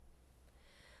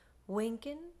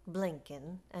Wynken,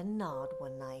 Blynken, and Nod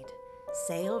one night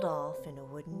sailed off in a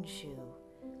wooden shoe,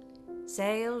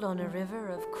 sailed on a river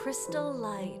of crystal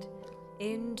light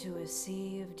into a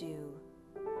sea of dew.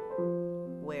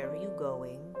 "Where are you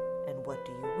going, and what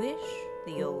do you wish?"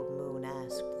 the old moon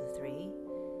asked the three.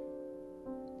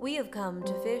 "We have come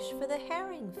to fish for the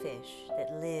herring fish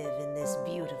that live in this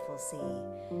beautiful sea.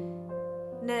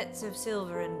 Nets of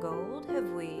silver and gold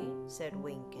have we," said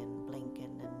Wynken,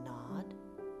 Blynken, and Nod.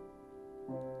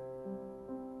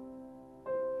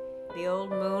 The old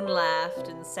moon laughed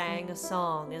and sang a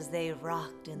song as they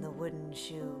rocked in the wooden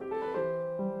shoe,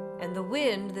 and the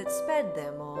wind that sped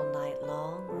them all night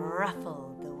long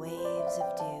ruffled the waves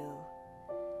of dew.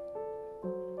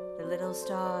 The little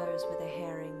stars were the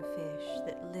herring fish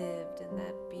that lived in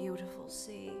that beautiful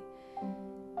sea.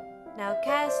 "Now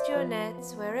cast your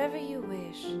nets wherever you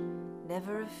wish,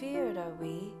 never afeard are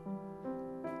we."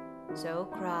 So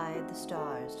cried the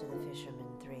stars to the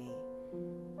fishermen three,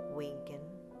 Wynken,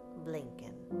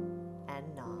 Blynken,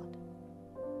 and Nod.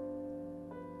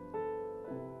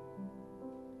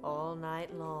 All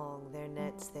night long their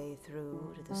nets they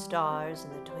threw to the stars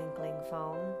in the twinkling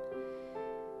foam.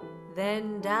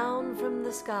 Then down from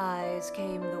the skies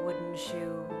came the wooden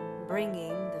shoe,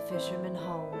 bringing the fishermen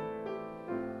home.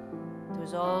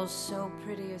 'Twas all so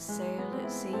pretty a sail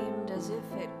it seemed as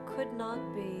if it could not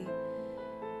be,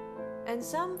 and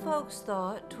some folks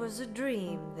thought 'twas a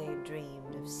dream they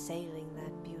dreamed of sailing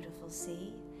that beautiful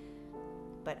sea.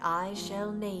 But I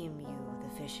shall name you the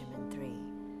fishermen three,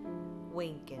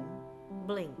 Wynken,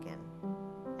 Blynken,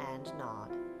 and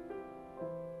Nod.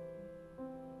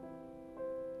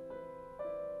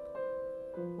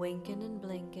 Wynken and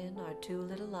Blynken are two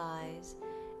little eyes,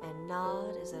 and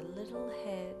Nod is a little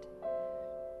head,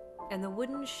 and the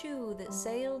wooden shoe that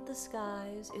sailed the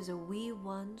skies is a wee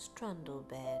one's trundle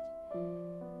bed.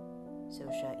 So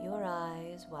shut your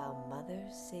eyes while Mother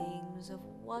sings of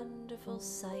wonderful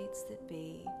sights that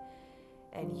be,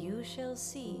 and you shall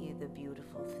see the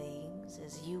beautiful things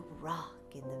as you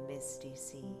rock in the misty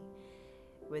sea,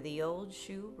 where the old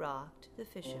shoe rocked the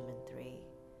fishermen three,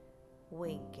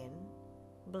 Wynken,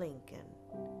 Blynken,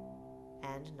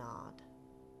 and Nod.